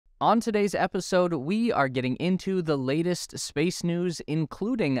On today's episode, we are getting into the latest space news,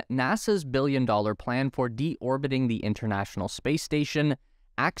 including NASA's billion-dollar plan for deorbiting the International Space Station,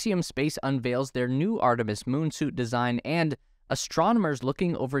 Axiom Space unveils their new Artemis moonsuit design, and astronomers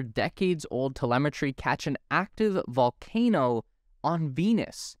looking over decades-old telemetry catch an active volcano on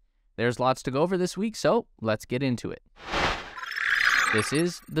Venus. There's lots to go over this week, so let's get into it. This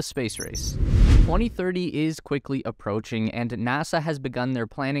is the Space Race. 2030 is quickly approaching, and NASA has begun their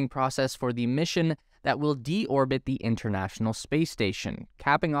planning process for the mission that will deorbit the International Space Station,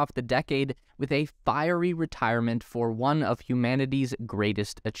 capping off the decade with a fiery retirement for one of humanity's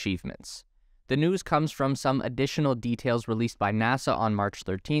greatest achievements. The news comes from some additional details released by NASA on March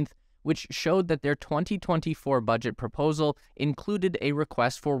 13th, which showed that their 2024 budget proposal included a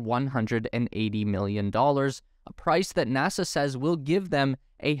request for $180 million, a price that NASA says will give them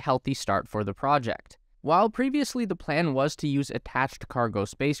a healthy start for the project. While previously the plan was to use attached cargo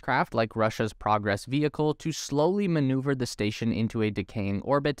spacecraft like Russia's Progress vehicle to slowly maneuver the station into a decaying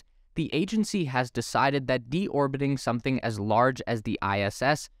orbit, the agency has decided that deorbiting something as large as the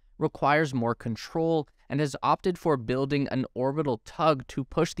ISS requires more control and has opted for building an orbital tug to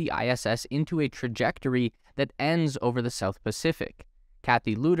push the ISS into a trajectory that ends over the South Pacific.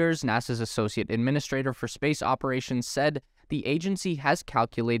 Kathy Lueders, NASA's Associate Administrator for Space Operations, said the agency has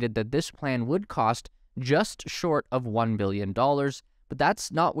calculated that this plan would cost just short of $1 billion, but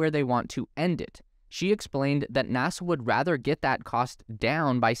that's not where they want to end it. She explained that NASA would rather get that cost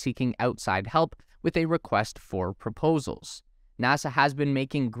down by seeking outside help with a request for proposals. NASA has been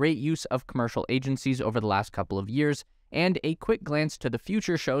making great use of commercial agencies over the last couple of years, and a quick glance to the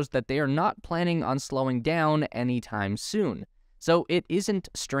future shows that they are not planning on slowing down anytime soon. So it isn't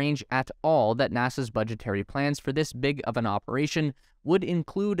strange at all that NASA's budgetary plans for this big of an operation would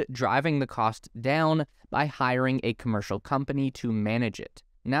include driving the cost down by hiring a commercial company to manage it.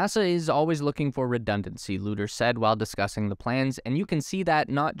 NASA is always looking for redundancy, Lueders said while discussing the plans, and you can see that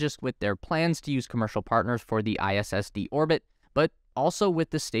not just with their plans to use commercial partners for the ISS deorbit, but also with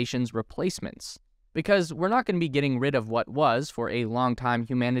the station's replacements. Because we're not going to be getting rid of what was, for a long time,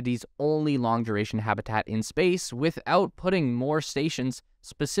 humanity's only long-duration habitat in space without putting more stations,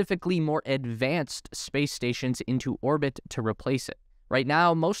 specifically more advanced space stations, into orbit to replace it. Right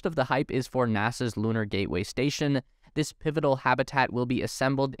now, most of the hype is for NASA's Lunar Gateway station. This pivotal habitat will be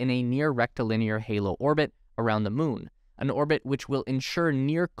assembled in a near-rectilinear halo orbit around the Moon, an orbit which will ensure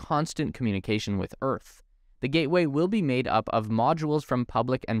near-constant communication with Earth. The Gateway will be made up of modules from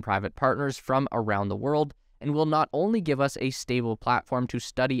public and private partners from around the world and will not only give us a stable platform to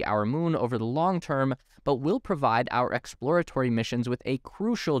study our Moon over the long term, but will provide our exploratory missions with a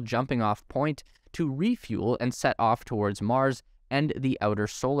crucial jumping-off point to refuel and set off towards Mars and the outer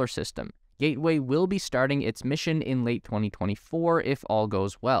solar system. Gateway will be starting its mission in late 2024 if all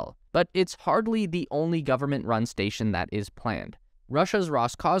goes well, but it's hardly the only government-run station that is planned. Russia's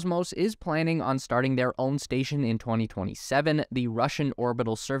Roscosmos is planning on starting their own station in 2027. The Russian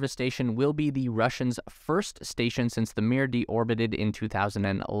Orbital Service Station will be the Russians' first station since the Mir deorbited in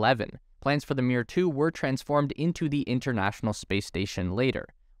 2011. Plans for the Mir 2 were transformed into the International Space Station later.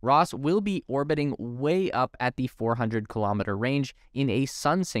 Ros will be orbiting way up at the 400-kilometer range in a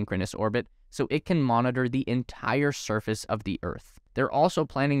sun-synchronous orbit, so it can monitor the entire surface of the Earth. They're also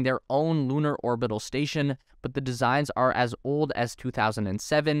planning their own lunar orbital station, but the designs are as old as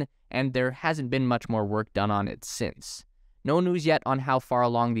 2007, and there hasn't been much more work done on it since. No news yet on how far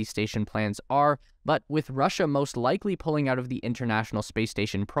along these station plans are, but with Russia most likely pulling out of the International Space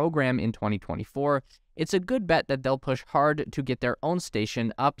Station program in 2024, it's a good bet that they'll push hard to get their own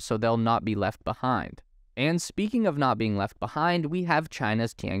station up so they'll not be left behind. And speaking of not being left behind, we have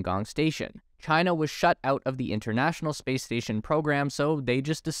China's Tiangong station. China was shut out of the International Space Station program, so they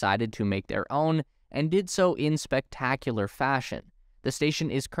just decided to make their own, and did so in spectacular fashion. The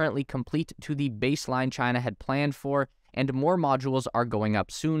station is currently complete to the baseline China had planned for, and more modules are going up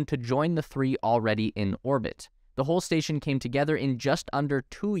soon to join the 3 already in orbit. The whole station came together in just under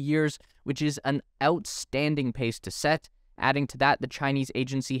 2 years, which is an outstanding pace to set. Adding to that, the Chinese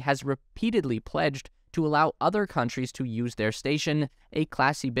agency has repeatedly pledged to allow other countries to use their station, a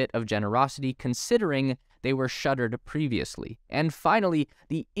classy bit of generosity considering they were shuttered previously. And finally,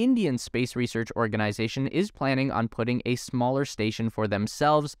 the Indian Space Research Organization is planning on putting a smaller station for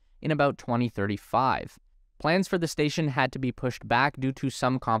themselves in about 2035. Plans for the station had to be pushed back due to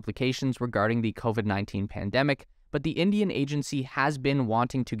some complications regarding the COVID-19 pandemic, but the Indian agency has been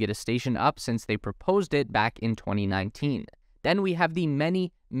wanting to get a station up since they proposed it back in 2019. Then we have the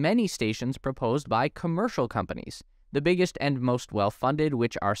many stations proposed by commercial companies. The biggest and most well-funded,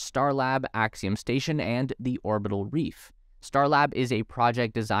 which are Starlab, Axiom Station, and the Orbital Reef. Starlab is a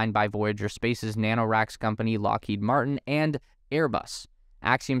project designed by Voyager Space's nanoracks company Lockheed Martin and Airbus.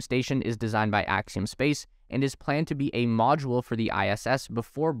 Axiom Station is designed by Axiom Space and is planned to be a module for the ISS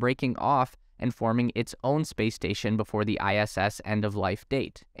before breaking off and forming its own space station before the ISS end-of-life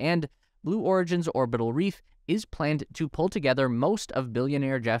date. And Blue Origin's orbital reef is planned to pull together most of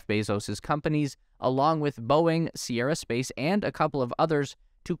billionaire Jeff Bezos' companies, along with Boeing, Sierra Space, and a couple of others,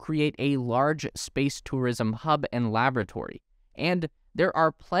 to create a large space tourism hub and laboratory. And there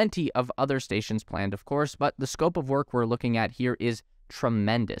are plenty of other stations planned, of course, but the scope of work we're looking at here is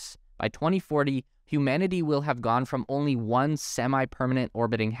tremendous. By 2040, humanity will have gone from only one semi-permanent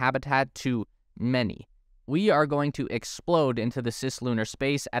orbiting habitat to many. We are going to explode into the cislunar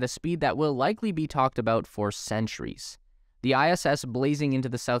space at a speed that will likely be talked about for centuries. The ISS blazing into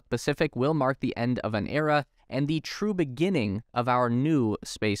the South Pacific will mark the end of an era and the true beginning of our new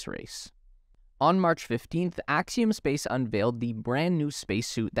space race. On March 15th, Axiom Space unveiled the brand new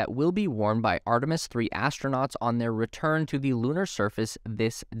spacesuit that will be worn by Artemis 3 astronauts on their return to the lunar surface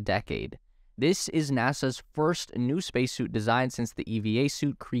this decade. This is NASA's first new spacesuit design since the EVA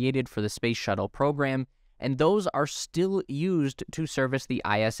suit created for the Space Shuttle program, and those are still used to service the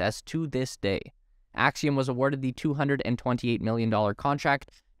ISS to this day. Axiom was awarded the $228 million contract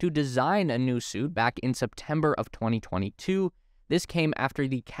to design a new suit back in September of 2022. This came after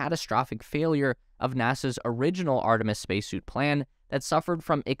the catastrophic failure of NASA's original Artemis spacesuit plan that suffered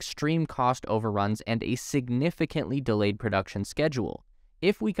from extreme cost overruns and a significantly delayed production schedule.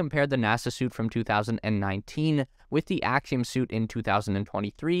 If we compare the NASA suit from 2019 with the Axiom suit in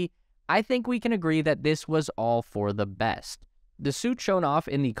 2023, I think we can agree that this was all for the best. The suit shown off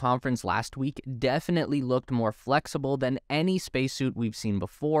in the conference last week definitely looked more flexible than any spacesuit we've seen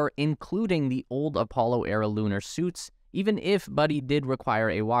before, including the old Apollo-era lunar suits, even if Buddy did require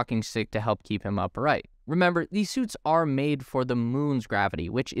a walking stick to help keep him upright. Remember, these suits are made for the moon's gravity,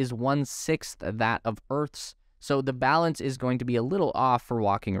 which is 1/6 that of Earth's, so the balance is going to be a little off for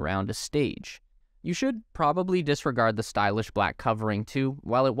walking around a stage. You should probably disregard the stylish black covering too.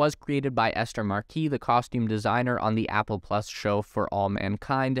 While it was created by Esther Marquis, the costume designer on the Apple Plus show For All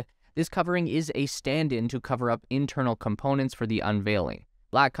Mankind, this covering is a stand-in to cover up internal components for the unveiling.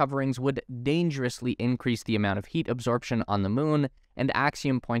 Black coverings would dangerously increase the amount of heat absorption on the moon, and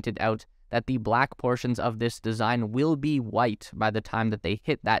Axiom pointed out that the black portions of this design will be white by the time that they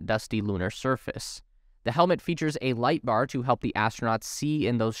hit that dusty lunar surface. The helmet features a light bar to help the astronauts see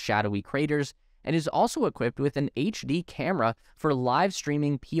in those shadowy craters, and is also equipped with an HD camera for live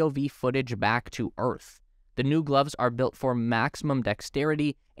streaming POV footage back to Earth. The new gloves are built for maximum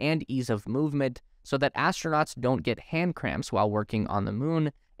dexterity and ease of movement so that astronauts don't get hand cramps while working on the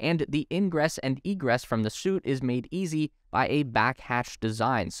moon, and the ingress and egress from the suit is made easy by a back hatch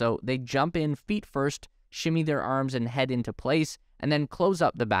design, so they jump in feet first, shimmy their arms and head into place, and then close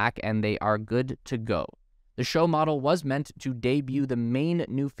up the back and they are good to go. The show model was meant to debut the main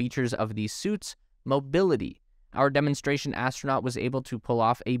new features of these suits, mobility. Our demonstration astronaut was able to pull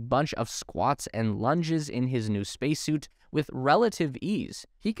off a bunch of squats and lunges in his new spacesuit with relative ease.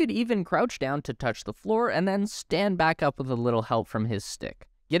 He could even crouch down to touch the floor and then stand back up with a little help from his stick.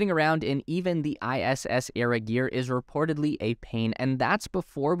 Getting around in even the ISS-era gear is reportedly a pain, and that's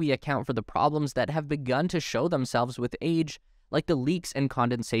before we account for the problems that have begun to show themselves with age, like the leaks and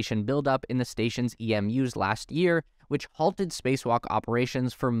condensation buildup in the station's EMUs last year, which halted spacewalk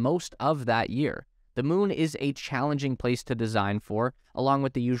operations for most of that year. The moon is a challenging place to design for, along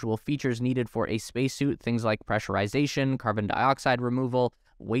with the usual features needed for a spacesuit, things like pressurization, carbon dioxide removal,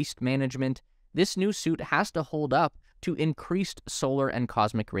 waste management. This new suit has to hold up to increased solar and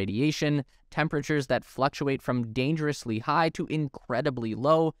cosmic radiation, temperatures that fluctuate from dangerously high to incredibly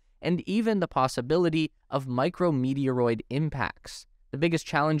low, and even the possibility of micrometeoroid impacts. The biggest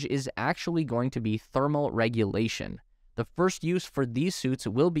challenge is actually going to be thermal regulation. The first use for these suits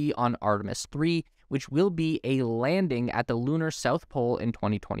will be on Artemis 3, which will be a landing at the lunar South Pole in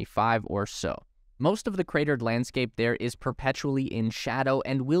 2025 or so. Most of the cratered landscape there is perpetually in shadow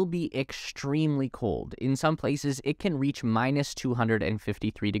and will be extremely cold. In some places, it can reach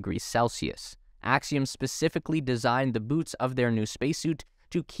 -253 degrees Celsius. Axiom specifically designed the boots of their new spacesuit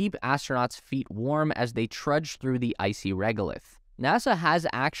to keep astronauts' feet warm as they trudge through the icy regolith. NASA has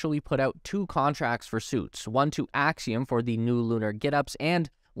actually put out 2 contracts for suits, one to Axiom for the new lunar get-ups and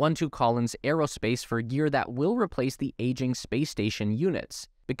one to Collins Aerospace for gear that will replace the aging space station units.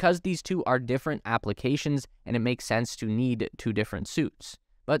 Because these two are different applications and it makes sense to need 2 different suits.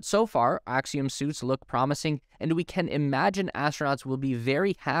 But so far, Axiom suits look promising, and we can imagine astronauts will be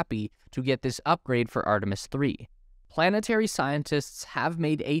very happy to get this upgrade for Artemis 3. Planetary scientists have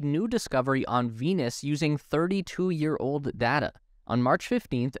made a new discovery on Venus using 32-year-old data. On March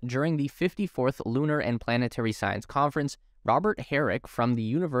 15th, during the 54th Lunar and Planetary Science Conference, Robert Herrick from the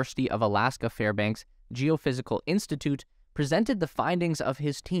University of Alaska Fairbanks Geophysical Institute presented the findings of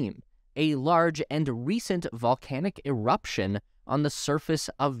his team, a large and recent volcanic eruption on the surface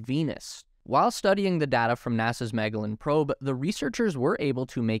of Venus. While studying the data from NASA's Magellan probe, the researchers were able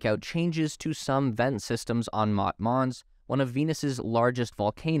to make out changes to some vent systems on Mont Mons, one of Venus's largest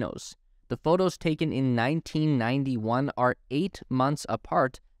volcanoes. The photos taken in 1991 are 8 months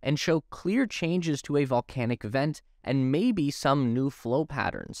apart and show clear changes to a volcanic vent and maybe some new flow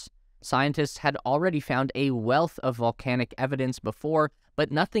patterns. Scientists had already found a wealth of volcanic evidence before,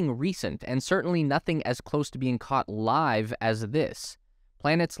 but nothing recent, and certainly nothing as close to being caught live as this.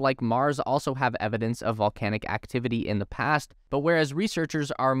 Planets like Mars also have evidence of volcanic activity in the past, but whereas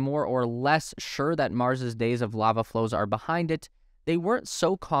researchers are more or less sure that Mars's days of lava flows are behind it, they weren't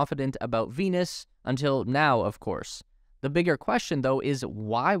so confident about Venus until now, of course. The bigger question, though, is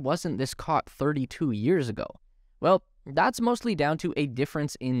why wasn't this caught 32 years ago? Well, that's mostly down to a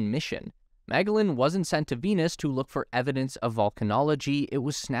difference in mission. Magellan wasn't sent to Venus to look for evidence of volcanology, it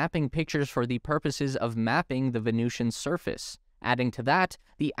was snapping pictures for the purposes of mapping the Venusian surface. Adding to that,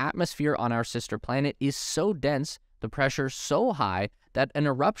 the atmosphere on our sister planet is so dense, the pressure so high, that an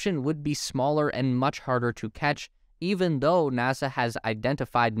eruption would be smaller and much harder to catch, even though NASA has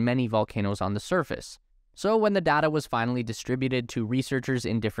identified many volcanoes on the surface. So when the data was finally distributed to researchers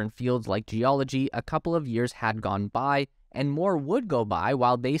in different fields like geology, a couple of years had gone by, and more would go by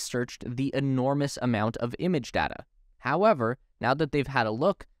while they searched the enormous amount of image data. However, now that they've had a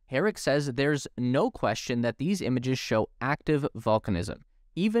look, Herrick says there's no question that these images show active volcanism,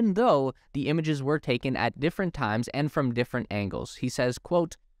 even though the images were taken at different times and from different angles. He says,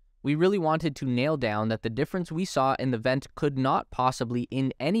 quote, "We really wanted to nail down that the difference we saw in the vent could not possibly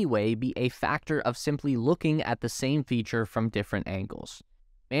in any way be a factor of simply looking at the same feature from different angles."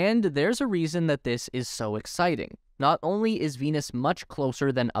 And there's a reason that this is so exciting. Not only is Venus much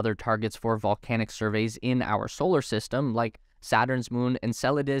closer than other targets for volcanic surveys in our solar system, like Saturn's moon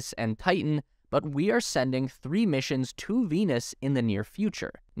Enceladus and Titan, but we are sending 3 missions to Venus in the near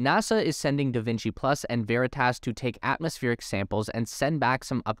future. NASA is sending Da Vinci Plus and Veritas to take atmospheric samples and send back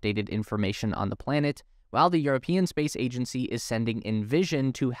some updated information on the planet, while the European Space Agency is sending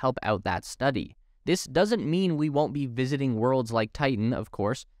Envision to help out that study. This doesn't mean we won't be visiting worlds like Titan, of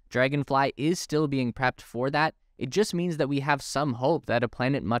course. Dragonfly is still being prepped for that. It just means that we have some hope that a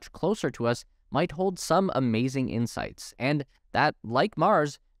planet much closer to us might hold some amazing insights, and that, like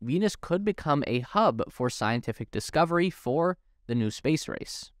Mars, Venus could become a hub for scientific discovery for the new space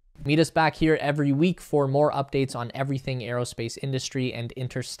race. Meet us back here every week for more updates on everything aerospace industry and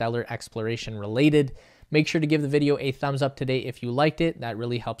interstellar exploration related. Make sure to give the video a thumbs up today if you liked it. That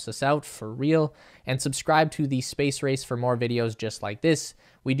really helps us out for real. And subscribe to the Space Race for more videos just like this.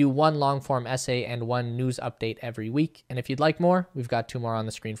 We do 1 long-form essay and 1 news update every week. And if you'd like more, we've got 2 more on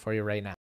the screen for you right now.